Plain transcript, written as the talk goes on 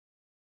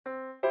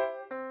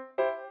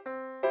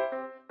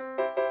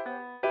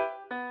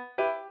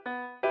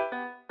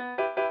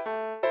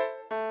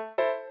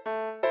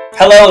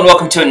Hello and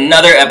welcome to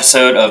another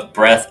episode of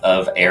Breath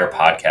of Air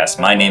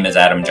podcast. My name is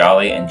Adam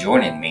Jolly, and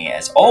joining me,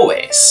 as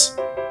always,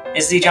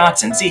 is Z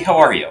Johnson. Z, how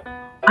are you?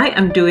 I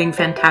am doing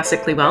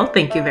fantastically well.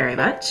 Thank you very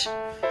much.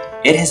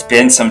 It has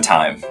been some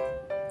time.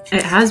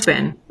 It has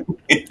been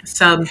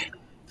some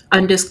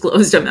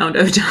undisclosed amount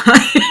of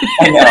time.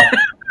 I know.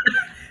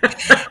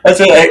 That's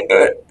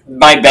what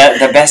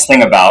the best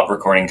thing about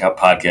recording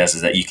podcasts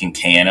is that you can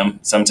can them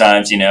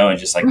sometimes, and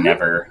just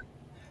never.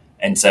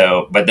 And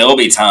so, but there'll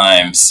be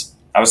times.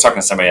 I was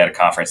talking to somebody at a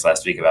conference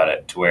last week about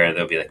it, to where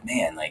they'll be like,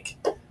 "Man,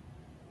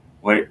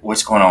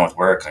 what's going on with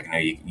work?" Like, I know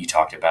you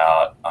talked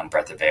about on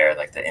Breath of Air,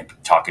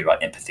 talking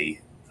about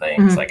empathy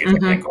things. Is everything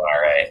going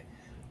all right?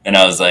 And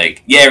I was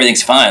like, "Yeah,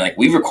 everything's fine.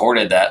 We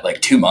recorded that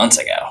 2 months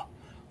ago.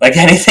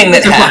 Anything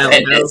that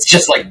happened, it's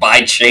just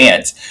by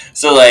chance."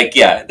 So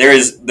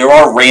there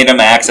are random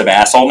acts of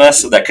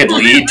assholeness that could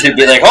lead to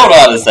be like, "Hold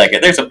on a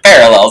second, there's some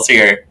parallels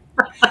here."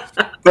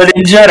 But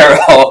in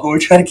general, we're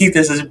trying to keep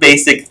this as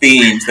basic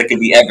themes that can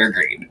be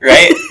evergreen,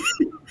 right?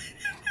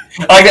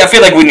 I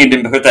feel like we need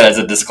to put that as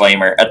a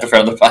disclaimer at the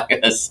front of the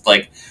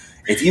podcast.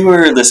 If you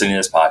were listening to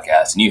this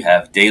podcast and you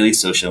have daily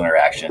social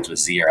interactions with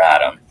Z or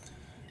Adam,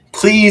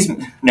 please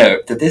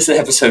note that this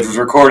episode was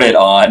recorded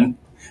on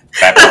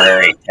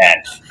February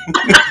 10th.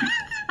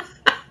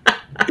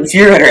 If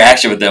your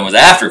interaction with them was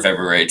after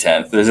February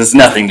 10th, this has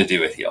nothing to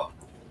do with you.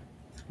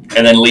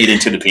 And then lead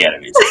into the piano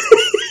music.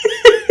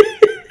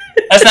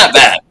 That's not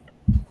bad.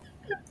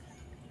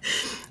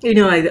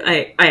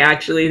 I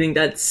actually think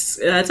that's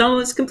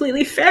almost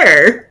completely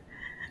fair.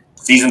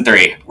 Season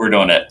 3, we're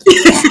doing it.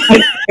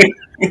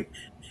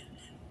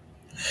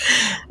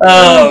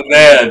 Oh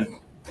man.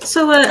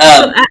 So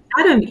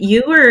Adam,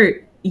 you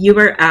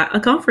were at a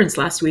conference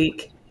last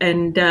week,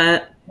 and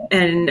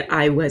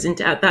I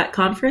wasn't at that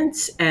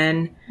conference,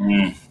 and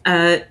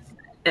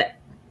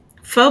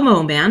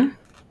FOMO, man.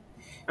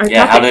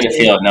 Yeah, how did it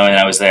feel knowing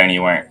I was there and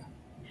you weren't?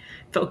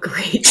 Felt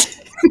great.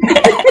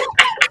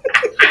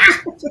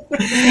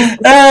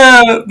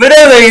 But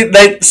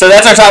anyway, so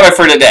that's our topic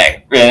for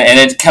today, and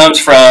it comes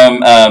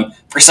from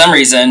for some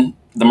reason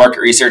the market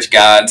research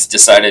gods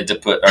decided to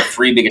put our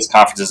 3 biggest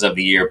conferences of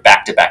the year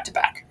back to back to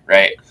back.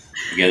 Right?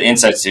 You get the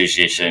Insights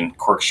Association,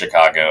 Quirk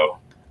Chicago,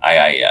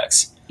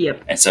 IIEX.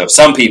 Yep. And so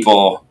some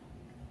people,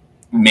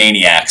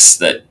 maniacs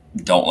that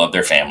don't love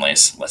their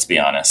families, let's be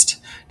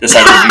honest,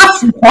 decided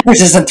to do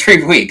conferences in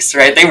 3 weeks.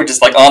 Right? They were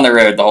just on the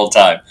road the whole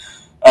time.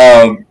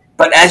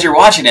 But as you're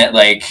watching it,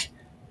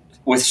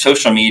 with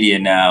social media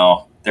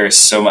now, there's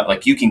so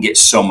much, you can get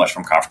so much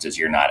from conferences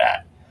you're not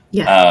at.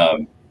 Yeah.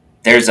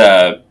 There's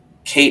a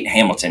Kate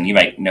Hamilton, you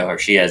might know her.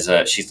 She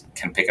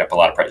can pick up a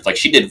lot of press.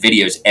 She did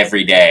videos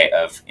every day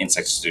of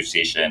Insights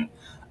Association,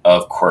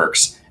 of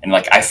Quirks, and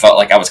I felt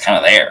like I was kind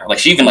of there.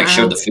 She even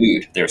showed the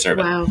food they were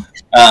serving. Wow.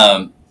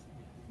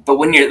 But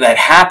when that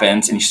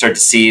happens and you start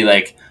to see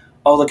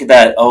oh, look at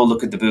that. Oh,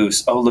 look at the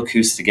booth. Oh, look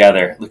who's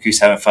together. Look who's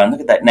having fun.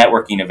 Look at that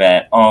networking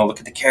event. Oh, look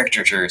at the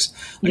caricatures.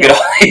 Look at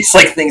all these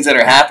things that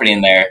are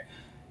happening there.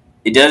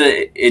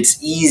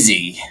 It's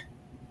easy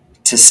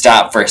to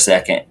stop for a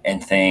second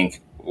and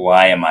think,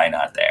 why am I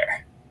not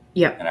there?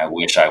 Yep. And I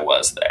wish I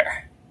was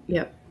there.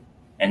 Yep.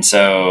 And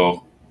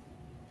so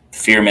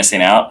fear of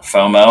missing out,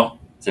 FOMO,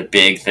 is a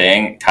big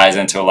thing. It ties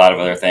into a lot of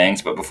other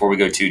things. But before we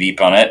go too deep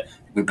on it,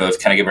 we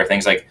both kind of give our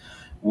things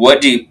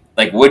what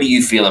do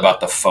you feel about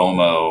the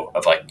FOMO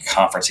of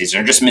conferences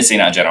or just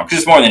missing out in general? Because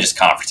it's more than just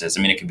conferences.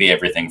 I mean, it could be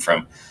everything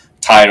from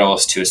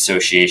titles to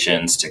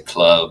associations to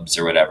clubs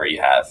or whatever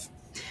you have.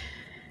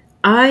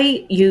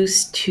 I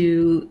used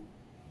to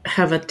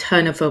have a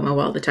ton of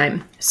FOMO all the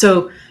time.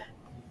 So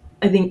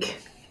I think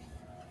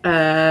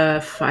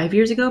 5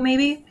 years ago,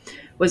 maybe,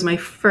 was my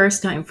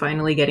first time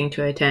finally getting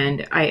to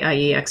attend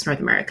IIEX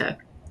North America.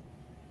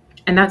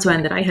 And that's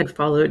one that I had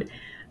followed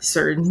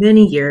for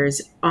many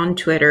years on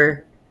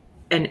Twitter.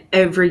 And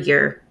every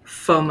year,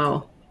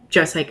 FOMO,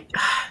 just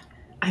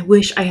I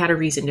wish I had a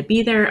reason to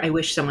be there. I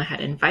wish someone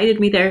had invited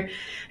me there.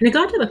 And it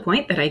got to the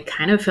point that I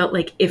kind of felt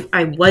like if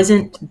I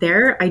wasn't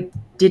there, I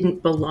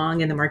didn't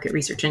belong in the market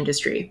research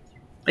industry.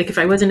 If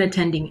I wasn't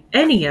attending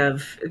any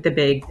of the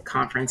big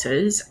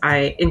conferences,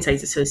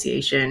 Insights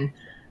Association,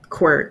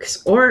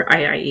 Quirks, or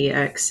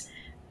IIEX,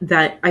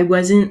 that I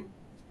wasn't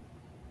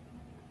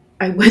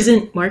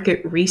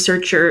market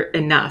researcher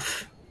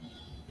enough.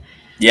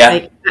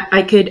 Yeah.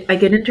 I could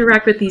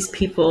interact with these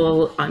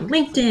people on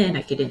LinkedIn.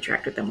 I could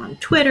interact with them on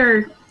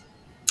Twitter.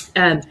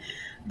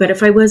 But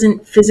if I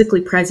wasn't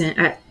physically present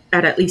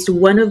at least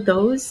one of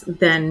those,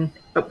 then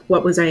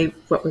what was I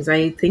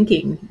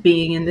thinking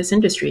being in this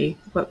industry?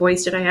 What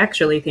voice did I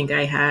actually think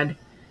I had?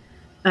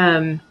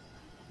 And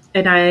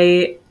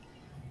I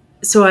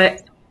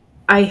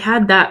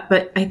had that,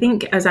 but I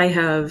think as I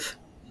have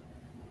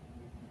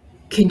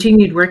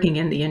continued working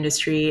in the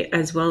industry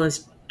as well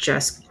as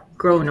just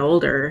grown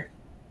older,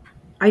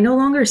 I no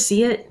longer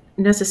see it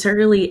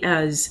necessarily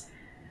as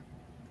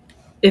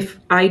if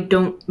I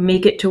don't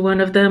make it to one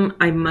of them,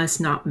 I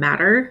must not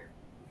matter.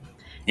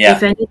 Yeah.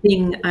 If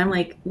anything, I'm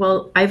like,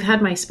 well, I've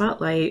had my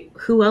spotlight.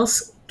 Who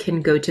else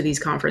can go to these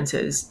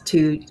conferences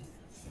to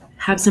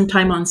have some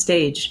time on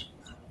stage,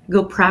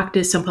 go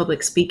practice some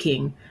public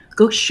speaking,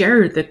 go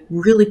share the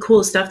really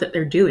cool stuff that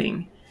they're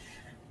doing.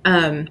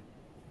 And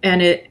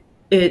it,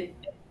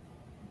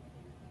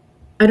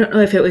 I don't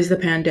know if it was the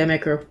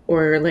pandemic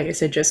or like I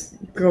said, just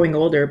growing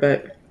older,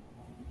 but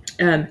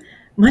um,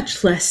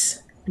 much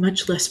less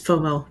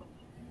FOMO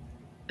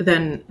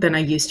than I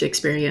used to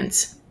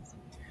experience.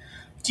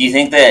 Do you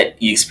think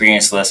that you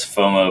experienced less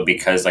FOMO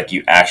because like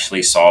you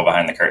actually saw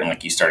behind the curtain,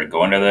 like you started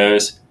going to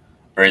those,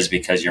 or is it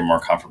because you're more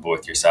comfortable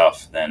with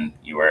yourself than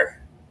you were?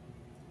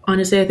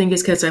 Honestly, I think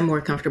it's because I'm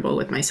more comfortable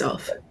with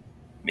myself.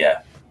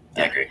 Yeah,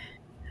 I agree.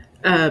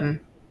 Um,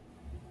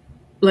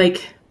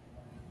 like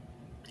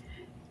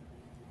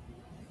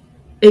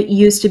it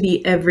used to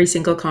be every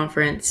single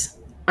conference,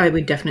 I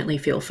would definitely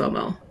feel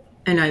FOMO.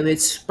 And I would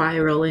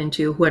spiral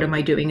into what am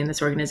I doing in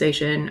this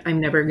organization? I'm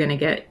never going to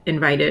get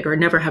invited or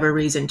never have a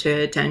reason to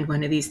attend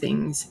one of these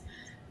things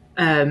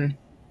um,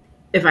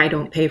 if I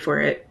don't pay for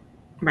it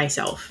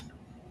myself.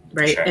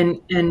 Right. Sure.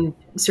 And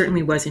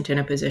certainly wasn't in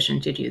a position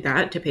to do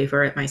that, to pay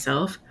for it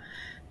myself.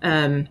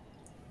 Um,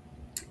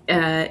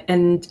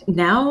 and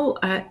now,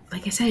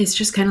 like I said, it's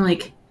just kind of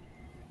like,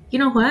 you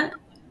know what?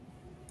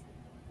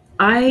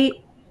 I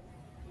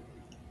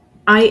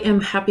I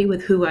am happy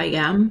with who I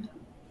am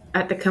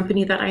at the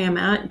company that I am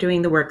at,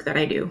 doing the work that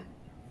I do.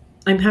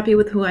 I'm happy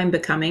with who I'm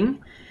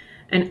becoming,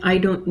 and I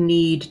don't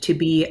need to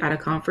be at a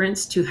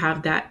conference to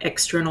have that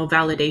external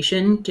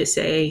validation to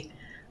say,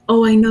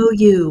 "Oh, I know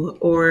you,"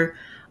 or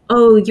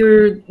 "Oh,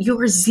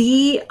 you're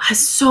Z. I'm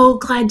so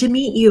glad to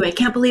meet you. I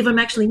can't believe I'm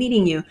actually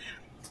meeting you."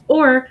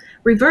 Or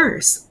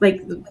reverse,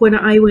 like when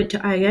I went to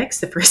IX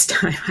the first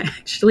time, I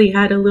actually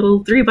had a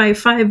little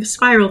 3x5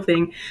 spiral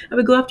thing. I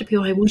would go up to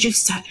people, would you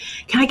say,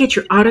 can I get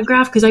your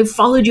autograph? Because I've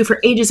followed you for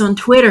ages on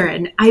Twitter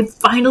and I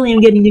finally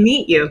am getting to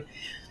meet you.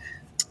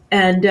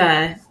 And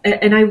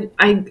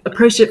I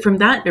approached it from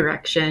that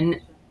direction.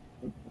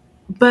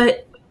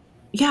 But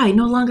yeah, I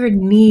no longer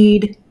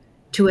need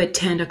to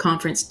attend a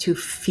conference to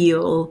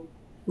feel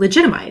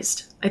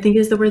legitimized, I think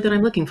is the word that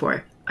I'm looking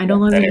for. I no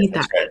longer need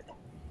That's that. good.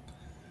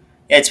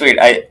 Yeah, it's weird.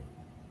 I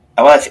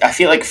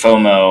feel like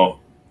FOMO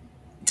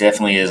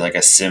definitely is like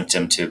a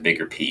symptom to a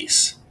bigger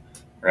piece,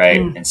 right?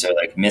 Mm, And so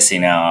like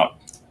missing out.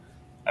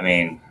 I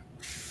mean,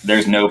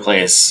 there's no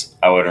place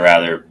I would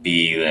rather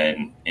be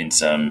than in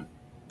some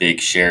big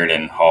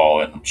Sheridan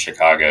Hall in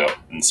Chicago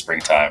in the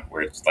springtime,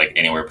 where it's like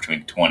anywhere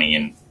between 20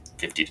 and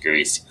 50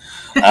 degrees,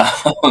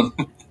 um,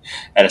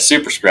 at a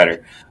super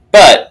spreader.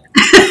 But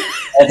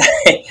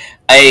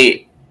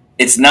I,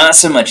 it's not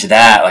so much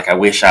that like I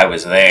wish I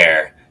was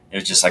there. It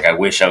was just like I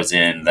wish I was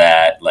in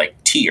that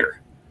like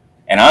tier.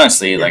 And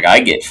honestly, yeah. like I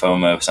get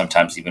FOMO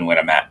sometimes even when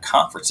I'm at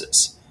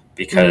conferences Mm,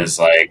 because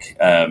like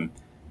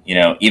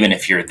even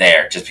if you're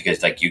there, just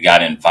because like you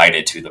got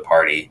invited to the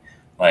party,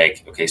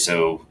 like okay,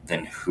 so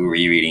then who are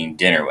you eating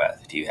dinner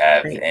with? Do you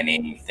have right.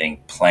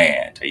 anything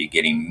planned? Are you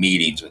getting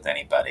meetings with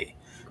anybody?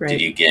 Did Right.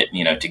 you get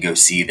to go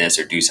see this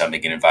or do something,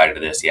 get invited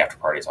to this, the after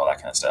parties, all that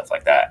kind of stuff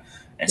like that?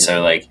 And Yeah.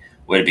 so like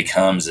what it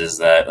becomes is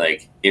that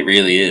like it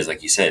really is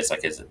like you said, it's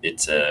like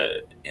it's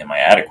a am I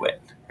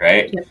adequate,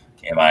 right? Yep.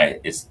 Am I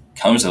it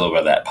comes a little bit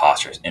of that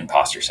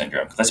imposter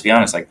syndrome. Let's be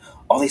honest, like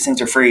all these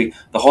things are free.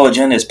 The whole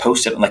agenda is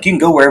posted. Like you can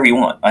go wherever you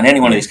want on any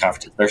one of Yeah. these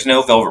conferences. There's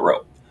no velvet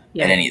rope at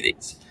Yeah. any of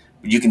these.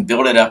 You can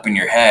build it up in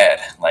your head.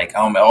 Like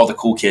all the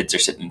cool kids are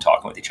sitting and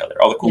talking with each other.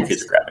 All the cool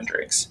kids are Yes. grabbing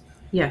drinks.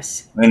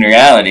 Yes. In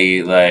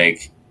reality,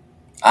 like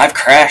I've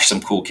crashed some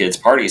cool kids'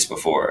 parties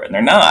before, and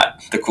they're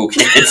not the cool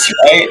kids,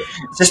 right?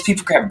 It's just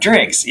people grabbing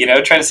drinks,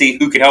 trying to see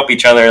who can help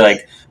each other,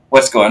 like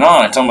what's going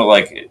on. It's almost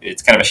like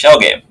it's kind of a shell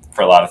game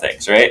for a lot of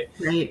things, right?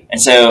 Right.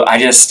 And so I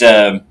just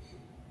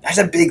that's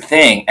a big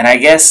thing, and I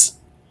guess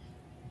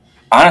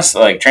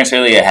honestly, like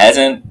Transphobia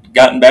hasn't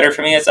gotten better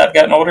for me as I've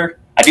gotten older.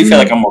 I do feel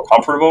like Mm, I'm more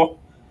comfortable,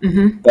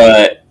 mm-hmm.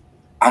 but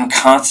I'm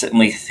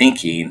constantly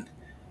thinking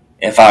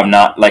if I'm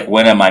not like,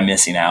 when am I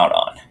missing out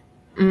on?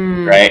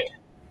 Mm. Right?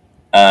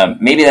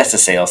 Maybe that's a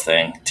sales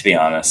thing, to be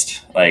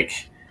honest.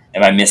 Like,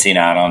 am I missing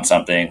out on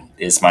something?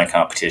 Is my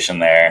competition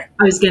there?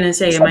 I was going to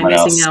say, Is am I someone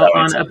missing else out selling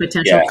on a something?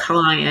 potential Yeah,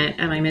 client?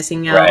 Am I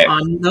missing out right.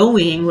 on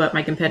knowing what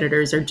my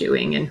competitors are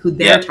doing and who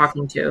they're Yep,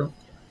 talking to?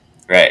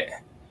 right.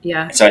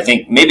 Yeah. And so I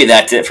think maybe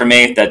that's it for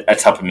me.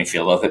 That's helping me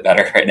feel a little bit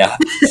better right now,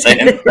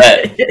 saying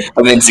that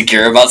I'm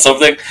insecure about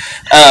something.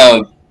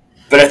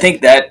 But I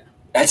think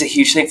that's a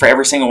huge thing for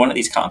every single one of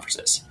these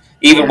conferences,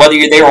 even Yeah. whether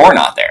you're there or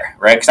not there,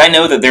 right? Because I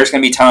know that there's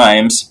going to be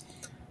times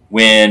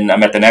when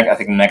I'm at the next, I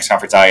think the next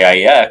conference,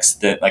 IIEX,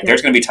 that like Yeah.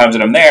 there's going to be times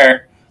that I'm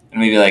there and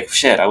maybe like,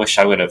 shit, I wish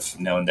I would have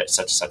known that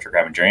such and such were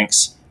grabbing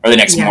drinks. Or the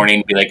next Yeah.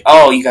 morning, be like,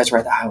 oh, you guys were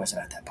at I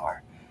wasn't at that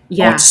bar. I went to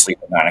Yeah. sleep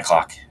at 9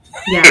 o'clock.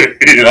 Yeah.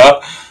 you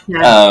know,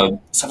 Yeah.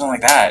 something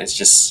like that. It's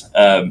just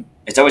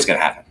it's always going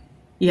to happen.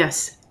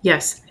 Yes.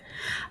 Yes.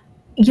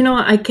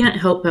 I can't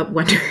help but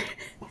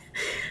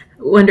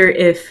wonder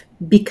if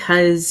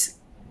because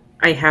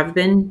I have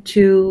been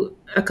to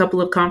a couple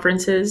of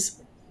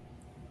conferences,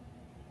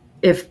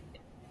 if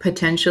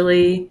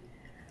potentially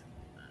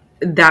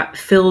that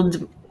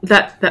filled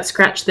that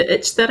scratched the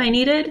itch that I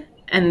needed,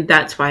 and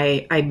that's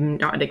why I'm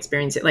not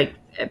experiencing like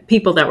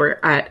people that were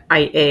at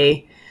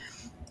IA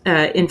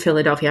in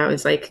Philadelphia. I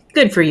was like,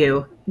 good for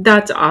you.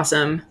 That's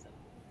awesome.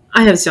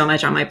 I have so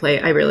much on my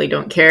plate. I really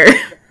don't care.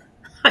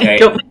 I Right.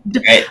 don't.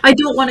 Right. I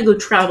don't want to go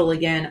travel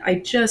again.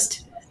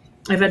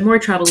 I've had more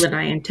travel than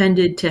I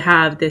intended to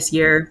have this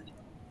year,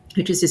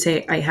 which is to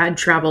say, I had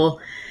travel,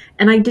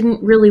 and I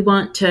didn't really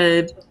want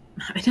to.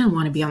 I didn't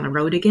want to be on the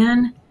road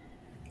again,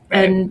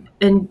 Right.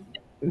 and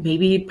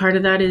maybe part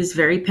of that is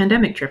very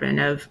pandemic driven.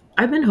 Of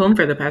I've been home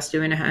for the past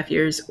 2.5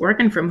 years,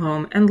 working from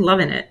home and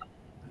loving it.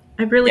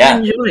 I've really Yeah.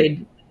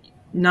 enjoyed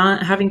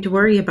not having to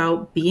worry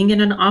about being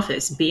in an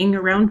office, being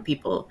around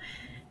people,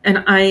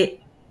 and I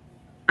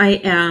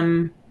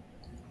am.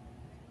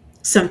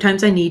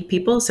 Sometimes I need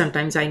people.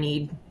 Sometimes I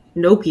need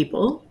no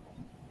people.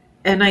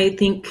 And I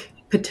think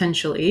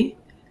potentially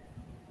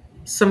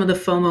some of the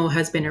FOMO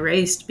has been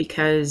erased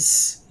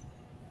because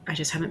I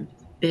just haven't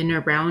been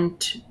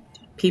around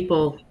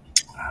people.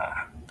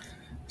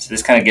 So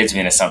this kind of gets me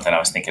into something I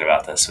was thinking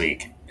about this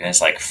week, and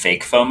it's like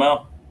fake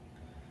FOMO.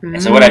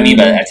 And so what I mean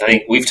by Mm, that, I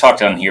think we've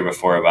talked on here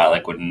before about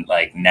like when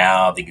like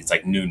now I think it's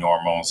like new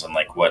normals and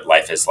like what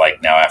life is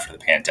like now after the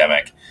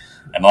pandemic.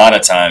 And a lot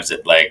of times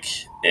it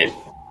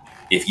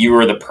if you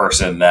were the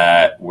person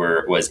that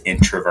was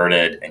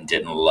introverted and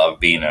didn't love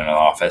being in an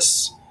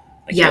office,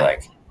 like you're yeah.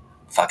 like,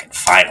 fucking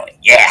finally,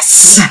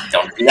 yes,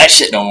 don't do that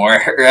shit no more,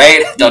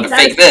 right? Don't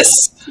fake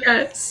Yes. this.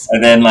 Yes.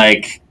 And then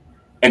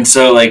and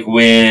so like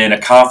when a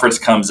conference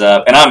comes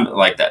up, and I'm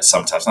like that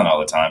sometimes, not all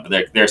the time,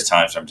 but there's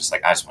times where I'm just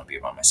like, I just want to be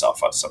by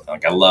myself on something.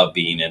 Like I love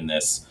being in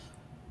this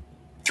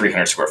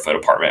 300 square foot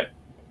apartment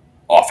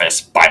office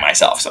by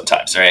myself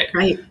sometimes, right?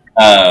 Right.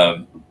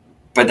 Um,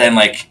 but then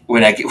like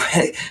when I get,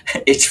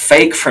 it's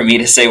fake for me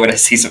to say when I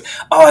see some,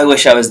 oh, I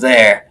wish I was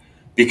there,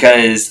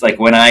 because like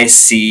when I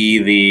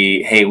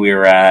see hey, we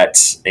were at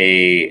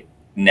a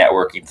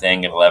networking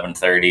thing at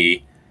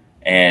 11:30,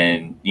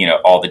 and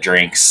all the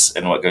drinks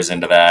and what goes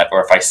into that,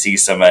 or if I see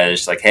somebody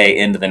just like, hey,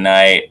 end of the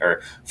night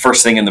or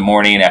first thing in the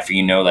morning after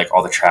like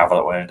all the travel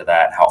that went into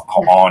that, how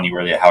on you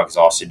were, how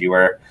exhausted you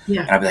were,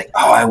 Yeah. and I'd be like,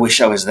 oh, I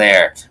wish I was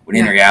there. When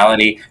in Yeah.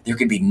 reality, there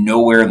could be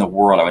nowhere in the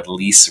world I would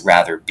least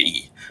rather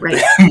be Right.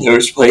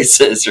 those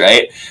places,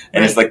 right?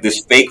 And it's Right. like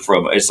this fake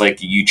from it's like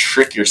you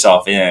trick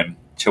yourself in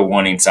to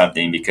wanting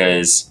something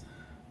because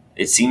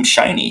it seems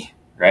shiny,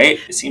 right?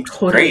 It seems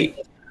Totally. great.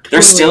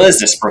 There still Totally. is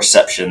this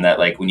perception that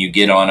like when you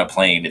get on a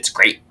plane, it's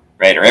great,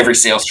 right? Or every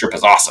sales trip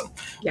is awesome,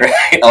 Yeah.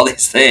 right? All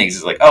these things.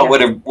 It's like, oh,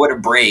 Yeah. what a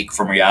break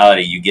from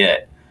reality you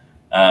get,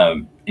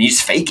 and you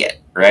just fake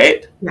it,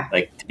 right? Yeah.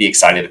 Like to be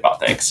excited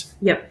about things.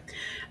 Yep.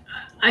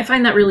 I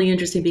find that really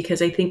interesting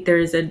because I think there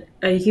is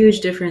a huge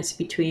difference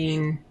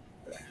between,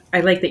 I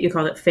like that you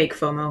call it fake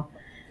FOMO.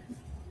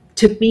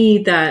 To me,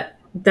 that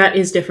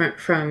is different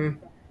from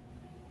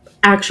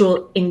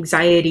actual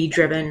anxiety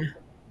driven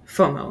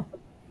FOMO,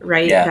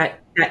 right? Yeah. That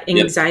Yep.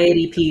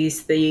 anxiety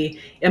piece, the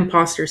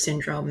imposter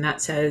syndrome that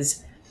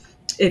says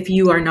if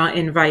you are not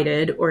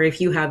invited or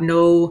if you have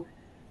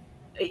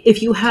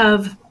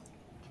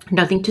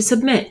nothing to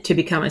submit to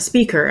become a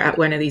speaker at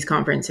one of these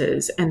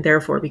conferences and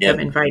therefore become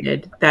Yep.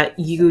 invited, that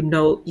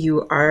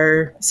you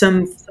are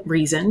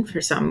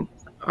for some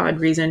odd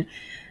reason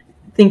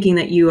thinking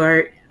that you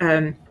are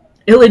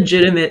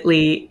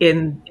illegitimately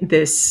in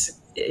this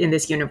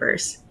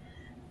universe.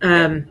 Yep.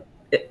 Um,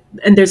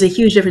 and there's a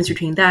huge difference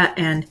between that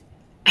and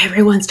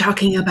everyone's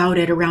talking about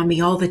it around me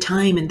all the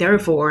time, and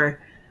therefore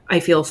I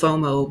feel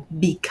FOMO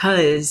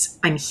because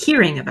I'm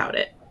hearing about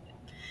it.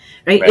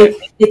 Right? Right.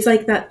 It's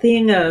like that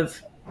thing of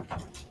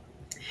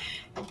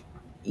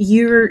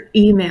your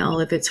email,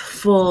 if it's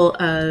full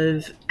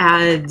of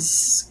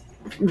ads,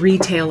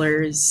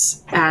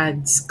 retailers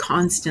ads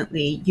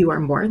constantly, you are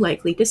more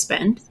likely to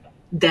spend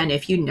than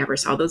if you never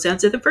saw those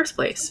ads in the first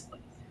place.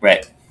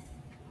 Right.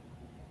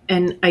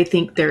 And I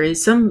think there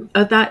is some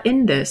of that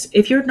in this.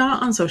 If you're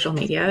not on social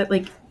media,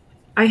 like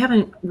I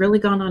haven't really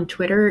gone on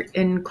Twitter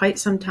in quite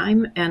some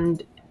time,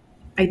 and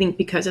I think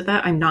because of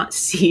that, I'm not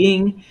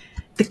seeing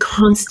the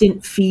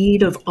constant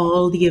feed of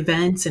all the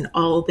events and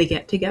all the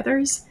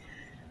get-togethers.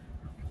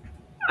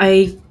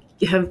 I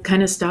have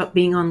kind of stopped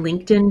being on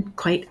LinkedIn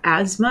quite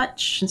as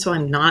much, and so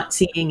I'm not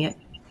seeing it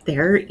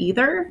there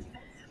either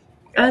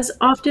Yeah. as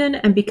often.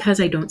 And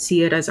because I don't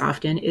see it as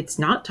often, it's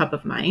not top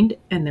of mind,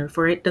 and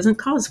therefore it doesn't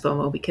cause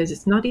FOMO because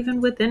it's not even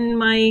within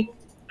my.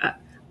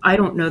 I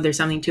don't know. There's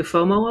something to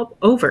FOMO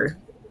over.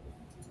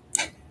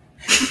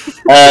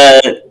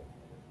 Uh,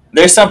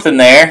 there's something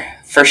there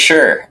for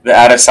sure. The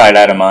out of sight,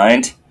 out of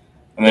mind.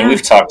 I mean, Yeah,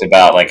 we've talked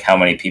about like how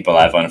many people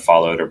I've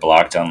unfollowed or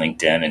blocked on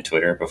LinkedIn and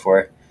Twitter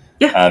before,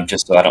 yeah,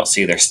 just so I don't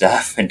see their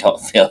stuff and don't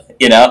feel.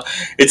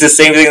 It's the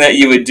same thing that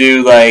you would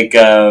do, like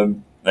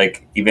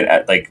even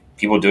at, like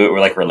people do it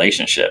with like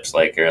relationships,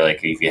 like or like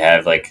if you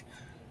have like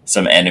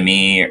some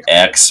enemy or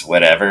ex,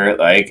 whatever.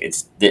 Like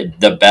it's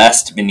the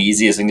best and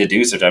easiest thing to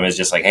do sometimes is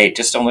just like, hey,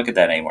 just don't look at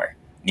that anymore.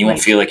 You won't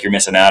right, feel like you're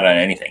missing out on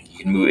anything. You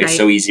can move. It's right,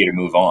 so easy to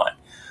move on.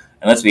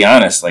 And let's be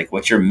honest, like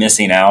what you're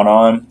missing out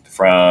on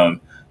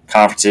from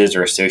conferences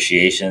or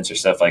associations or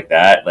stuff like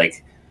that,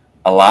 like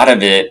a lot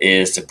of it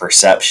is the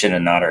perception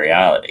and not a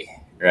reality,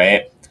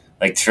 right?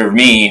 Like for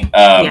me,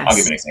 I'll give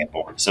Yes. an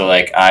example. So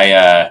like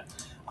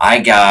I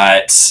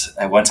got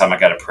at one time I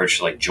got approached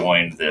to like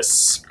join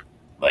this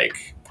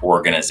like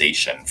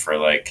organization for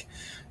like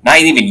not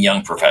even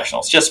young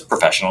professionals, just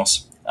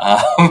professionals,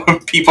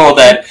 people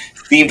that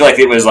seemed like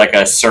it was like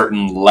a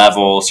certain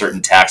level,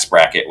 certain tax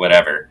bracket,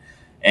 whatever.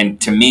 And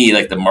to me,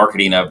 like the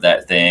marketing of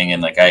that thing,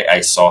 and like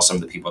I saw some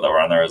of the people that were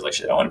on there, I was like,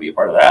 shit, I want to be a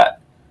part of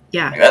that.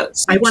 Yeah. Like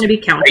that I want seems to be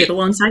counted great.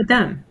 alongside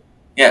them.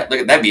 Yeah,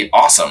 look, that'd be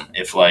awesome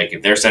if like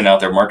if they're sending out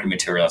their marketing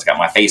material, it's got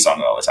my face on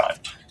it all the time,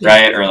 Yeah.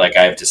 right? Or like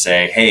I have to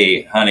say,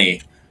 hey,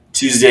 honey,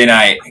 Tuesday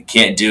night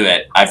can't do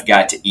it. I've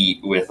got to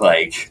eat with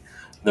like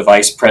the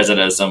vice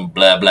president of some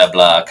blah blah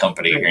blah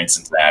company Right. here in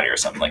Cincinnati or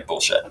something like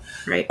bullshit.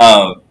 Right.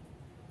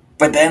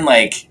 But then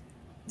like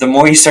the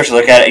more you start to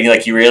look at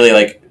it, you really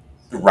like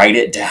write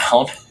it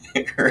down,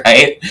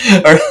 right?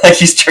 Or like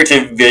you start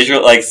to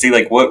visual like see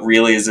like what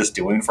really is this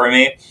doing for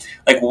me?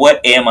 Like what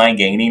am I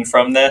gaining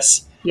from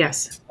this?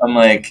 Yes. I'm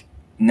like,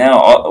 no,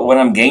 what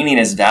I'm gaining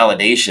is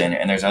validation,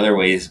 and there's other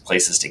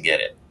places to get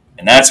it.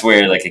 And that's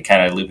where, like, it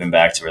kind of looping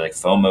back to where, like,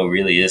 FOMO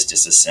really is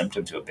just a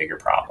symptom to a bigger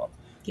problem,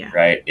 Yeah.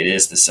 right? It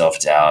is the self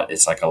doubt.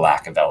 It's like a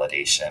lack of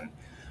validation.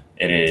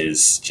 It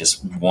is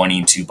just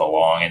wanting to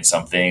belong in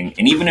something.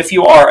 And even if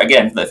you are,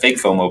 again, the fake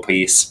FOMO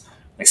piece,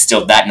 like,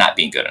 still that not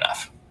being good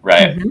enough,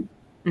 right?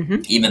 Mm-hmm.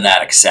 Mm-hmm. Even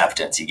that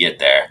acceptance you get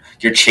there,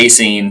 you're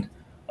chasing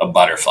a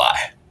butterfly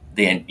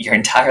your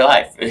entire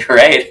life,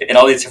 right? In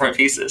all these different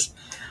pieces.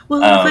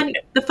 Well, Um,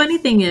 the funny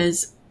thing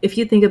is, if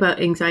you think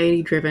about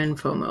anxiety-driven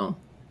FOMO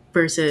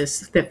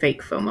versus the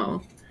fake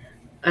FOMO,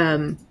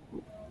 um,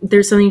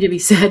 there's something to be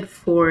said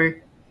for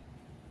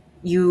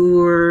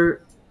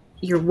you're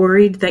you're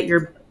worried that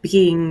you're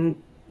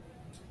being,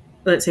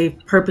 let's say,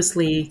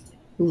 purposely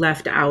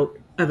left out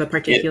of a it,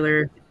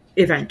 particular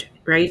event,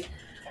 right?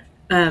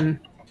 Um,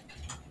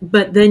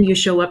 but then you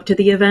show up to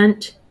the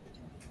event,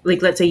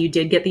 like let's say you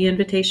did get the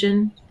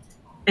invitation,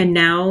 and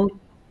now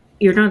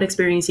you're not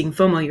experiencing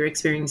FOMO, you're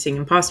experiencing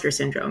imposter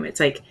syndrome. It's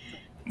like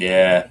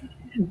yeah,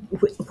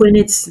 when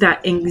it's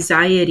that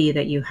anxiety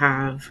that you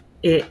have,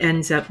 it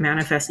ends up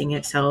manifesting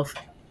itself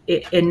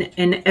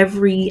in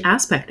every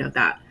aspect of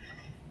that.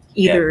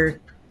 yeah,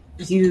 Either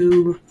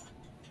you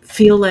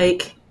feel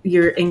like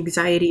your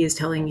anxiety is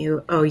telling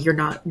you, oh, you're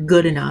not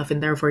good enough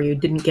and therefore you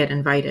didn't get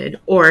invited,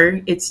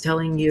 or it's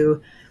telling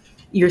you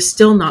you're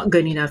still not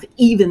good enough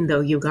even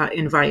though you got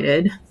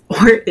invited,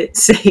 or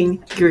it's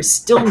saying you're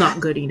still not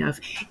good enough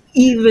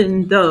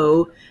even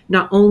though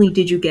not only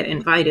did you get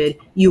invited,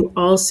 you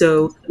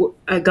also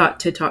got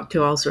to talk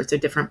to all sorts of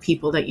different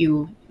people that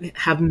you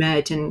have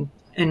met and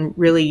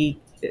really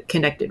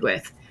connected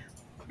with.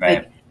 right,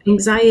 Like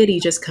anxiety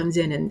just comes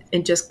in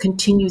and just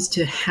continues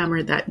to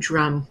hammer that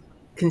drum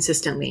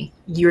consistently.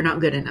 You're not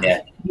good enough.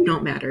 yeah, You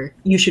don't matter.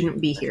 You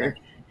shouldn't be here.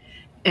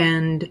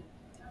 And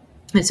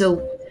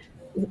so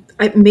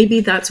maybe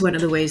that's one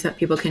of the ways that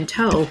people can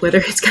tell whether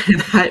it's kind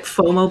of that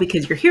FOMO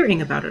because you're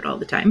hearing about it all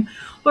the time,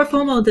 or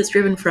FOMO that's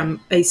driven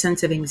from a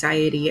sense of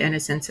anxiety and a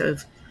sense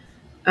of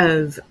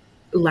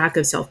lack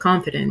of self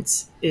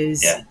confidence.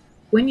 Is yeah.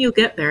 when you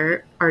get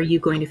there, are you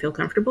going to feel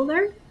comfortable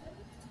there,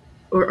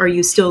 or are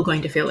you still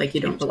going to feel like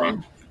you don't Huge thing.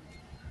 belong?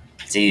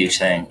 It's a huge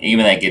thing.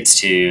 Even that gets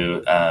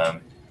to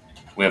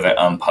we have an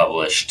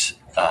unpublished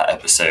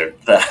episode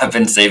that I've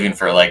been saving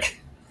for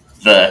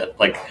the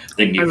A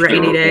rainy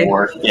nuclear day.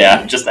 war.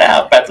 Yeah, just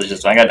Beth's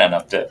just I got done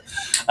up to.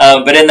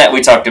 But in that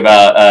we talked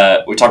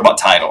about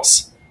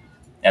titles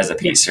as a Yeah,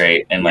 piece,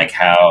 right? And yeah, like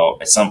how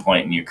at some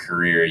point in your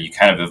career you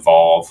kind of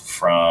evolve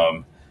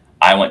from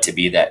I want to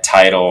be that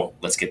title.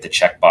 Let's get the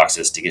check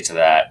boxes to get to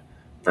that.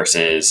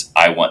 Versus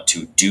I want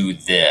to do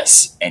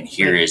this, and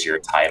here right, is your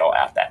title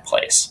at that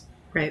place,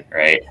 right.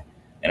 right?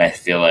 And I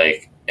feel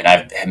like, and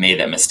I've made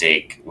that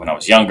mistake when I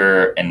was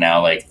younger, and now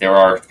like there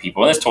are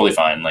people, and it's totally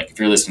fine. Like if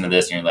you're listening to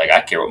this and you're like,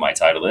 I care what my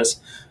title is,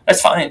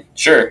 that's fine,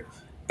 sure.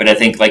 But I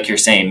think, like you're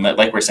saying,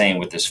 like we're saying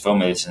with this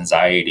FOMO, this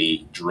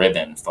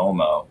anxiety-driven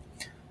FOMO,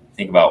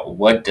 think about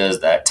what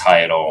does that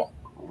title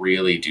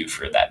really do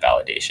for that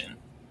validation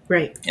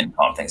Right, and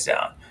calm things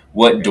down.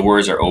 What right,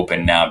 doors are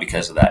open now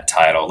because of that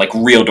title? Like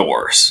real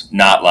doors,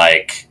 not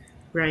like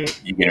right,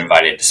 you get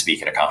invited to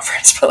speak at a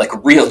conference, but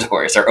like real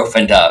doors are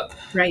opened up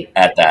right,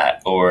 at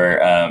that.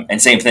 Or and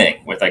same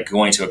thing with like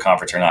going to a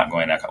conference or not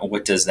going to.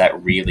 What does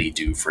that really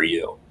do for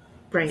you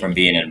right, from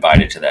being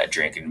invited to that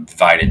drink,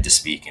 invited to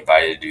speak,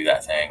 invited to do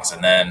that things,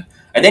 and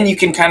then you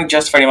can kind of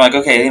justify. You're like,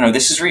 okay,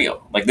 this is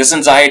real. Like this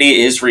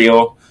anxiety is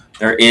real.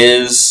 There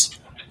is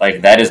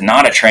like that is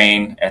not a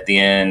train at the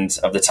end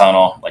of the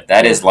tunnel. Like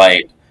that yeah, is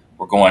light.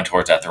 We're going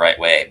towards that the right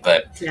way.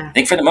 But I yeah,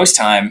 think for the most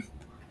time,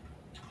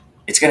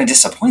 it's going to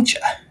disappoint you.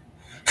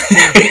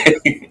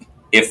 yeah,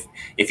 if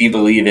if you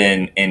believe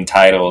in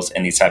titles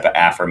and these type of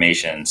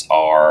affirmations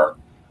are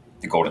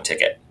the golden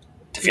ticket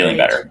to feeling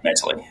right, better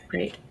mentally.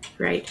 right,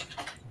 right.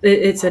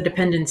 It's a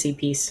dependency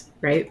piece,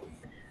 right?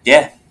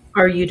 Yeah,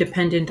 Are you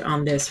dependent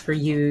on this for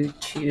you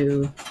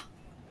to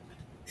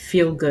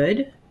feel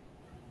good,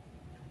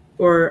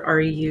 or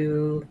are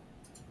you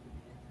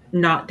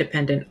not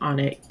dependent on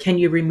it? Can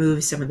you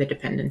remove some of the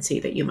dependency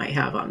that you might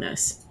have on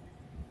this?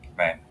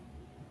 Right.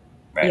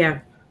 Right. Yeah,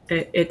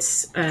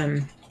 it's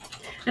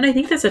and I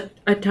think that's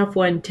a tough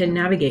one to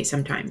navigate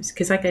sometimes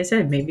because, like I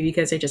said, maybe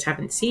because I just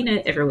haven't seen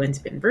it, everyone's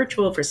been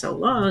virtual for so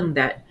long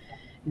that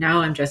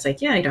now I'm just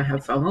like, yeah, I don't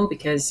have FOMO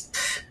because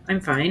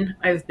I'm fine.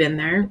 I've been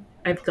there.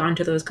 I've gone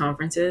to those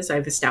conferences.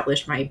 I've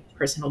established my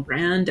personal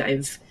brand.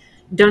 I've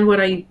done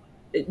what I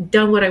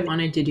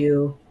wanted to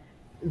do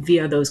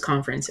via those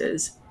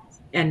conferences.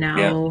 And Yeah.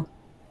 now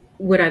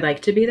would I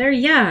like to be there?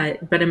 Yeah,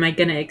 but am I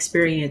going to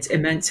experience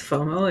immense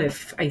FOMO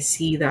if I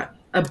see that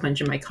a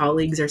bunch of my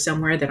colleagues are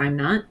somewhere that I'm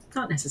not?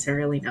 Not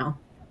necessarily, no.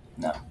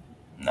 No.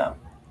 No.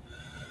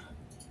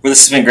 Well,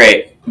 this has been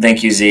great.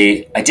 Thank you,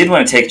 Z. I did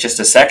want to take just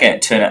a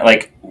second to,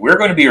 like, we're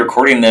going to be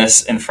recording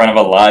this in front of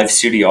a live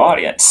studio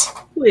audience.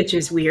 Which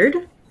is weird.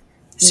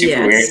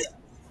 Super weird.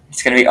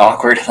 It's going to be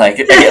awkward. Like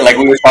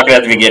we were talking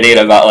at the beginning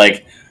about,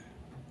 like,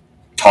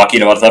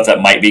 talking about stuff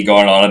that might be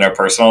going on in our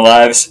personal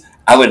lives.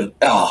 I would,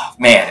 oh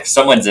man, if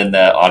someone's in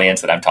the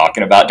audience that I'm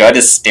talking about, do I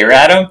just stare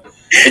at them?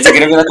 Is it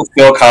going to be like a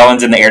Phil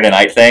Collins in the Air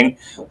Tonight thing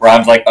where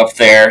I'm like up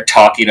there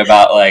talking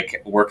about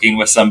like working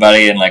with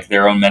somebody and like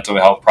their own mental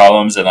health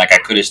problems and like I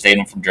could have stayed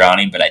them from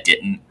drowning, but I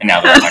didn't. And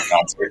now they're at my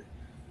concert.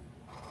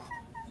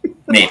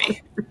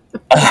 Maybe.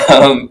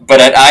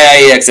 But at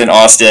IIEX in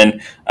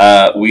Austin,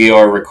 we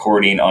are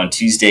recording on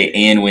Tuesday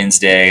and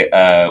Wednesday.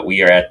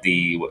 We are at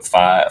the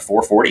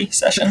 4:40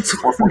 sessions,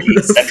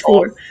 4:40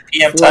 Central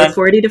PM time.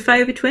 4:40 to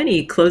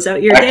 5:20. Close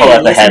out your day. I call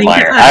that the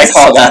headliner. I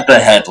call that the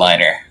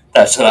headliner.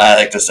 That's what I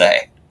like to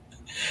say.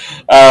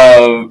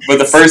 But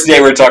the first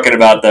day we're talking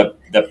about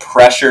the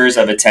pressures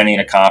of attending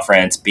a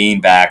conference,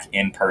 being back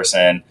in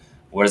person.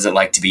 What is it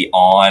like to be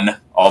on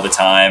all the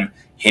time?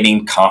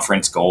 Hitting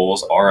conference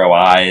goals,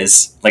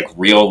 ROIs, like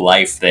real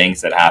life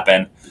things that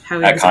happen. How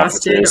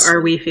exhausted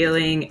are we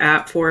feeling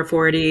at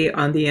 4:40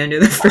 on the end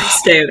of the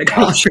first day of the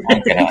conference?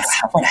 I'm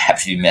gonna have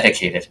to be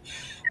medicated.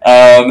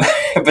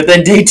 But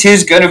then day 2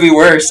 is going to be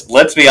worse.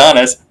 Let's be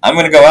honest. I'm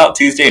going to go out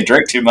Tuesday and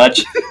drink too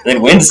much.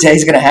 Then Wednesday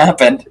is going to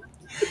happen.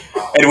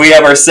 And we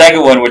have our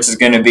second one, which is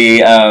going to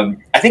be,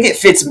 I think it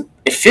fits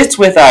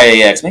with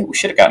IIEX. Maybe we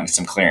should have gotten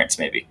some clearance,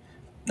 maybe.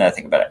 Now I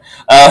think about it.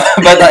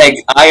 But like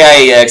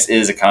IIEX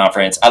is a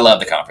conference. I love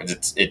the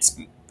conference. It's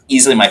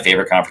easily my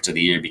favorite conference of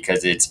the year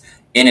because it's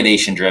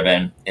innovation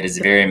driven. It is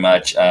very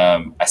much,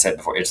 I said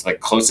before, it's the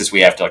closest we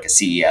have to like a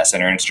CES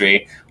in our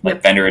industry.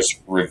 Like vendors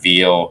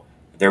reveal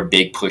their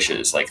big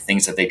pushes, like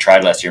things that they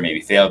tried last year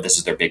maybe failed. This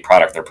is their big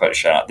product they're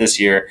pushing out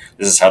this year.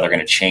 This is how they're going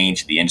to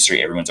change the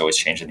industry. Everyone's always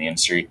changing the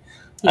industry.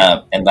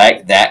 And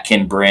like that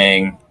can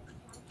bring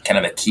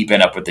kind of a keeping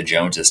up with the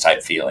Joneses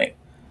type feeling.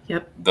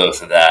 Yep.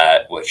 Both of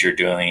that, what you're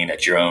doing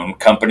at your own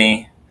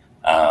company,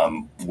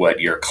 what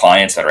your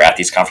clients that are at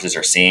these conferences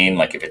are seeing,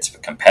 like if it's a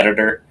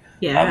competitor,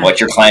 what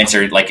your clients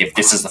are like, if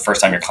this is the first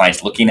time your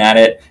client's looking at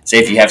it, say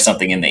if you have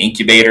something in the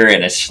incubator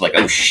and it's like,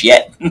 oh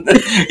shit,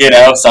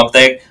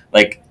 something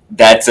like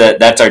that's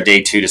our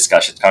day 2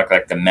 discussion. It's kind of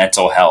like the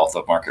mental health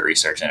of market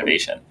research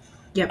innovation.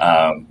 Yep.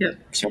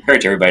 So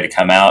encourage everybody to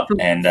come out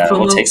and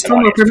we'll take some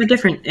FOMO from a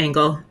different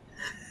angle.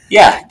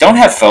 Yeah, don't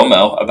have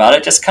FOMO about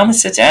it. Just come and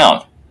sit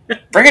down.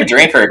 Bring a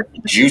drink or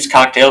juice,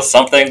 cocktail,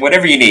 something,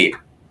 whatever you need.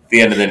 At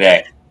the end of the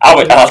day,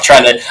 I'll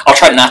try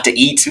not to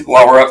eat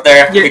while we're up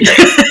there.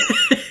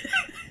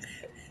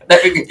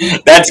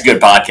 That's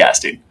good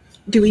podcasting.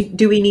 Do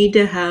we need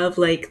to have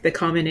like the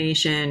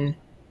combination,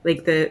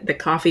 like the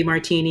coffee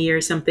martini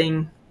or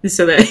something,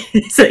 so that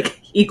it's like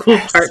equal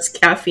parts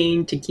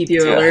caffeine to keep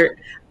you alert,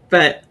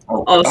 but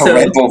also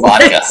Red Bull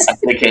vodka? I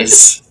think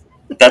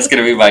that's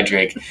gonna be my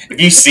drink. If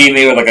you see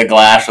me with like a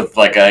glass with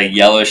like a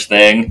yellowish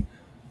thing,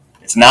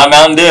 it's not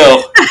Mountain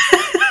Dew.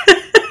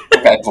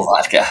 Red Bull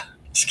vodka.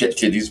 Just get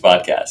to these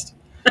podcasts.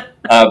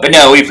 But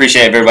no, we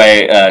appreciate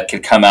everybody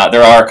could come out.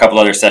 There are a couple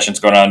other sessions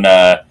going on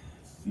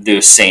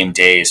those same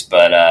days,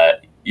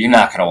 but you're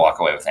not going to walk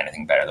away with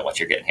anything better than what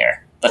you're getting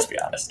here. Let's be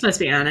honest.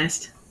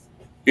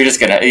 You're just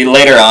going to,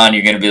 later on,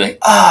 you're going to be like,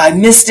 I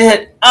missed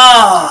it.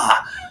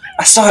 I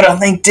saw it on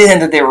LinkedIn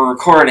that they were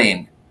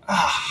recording.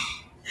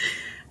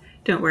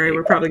 Don't worry,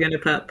 we're probably going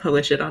to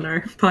publish it on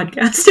our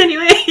podcast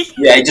anyway.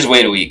 Yeah, just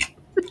wait a week.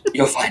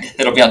 You'll find it.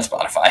 It'll be on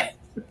Spotify.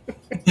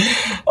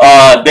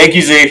 Thank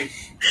you, Z.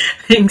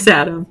 Thanks,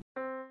 Adam.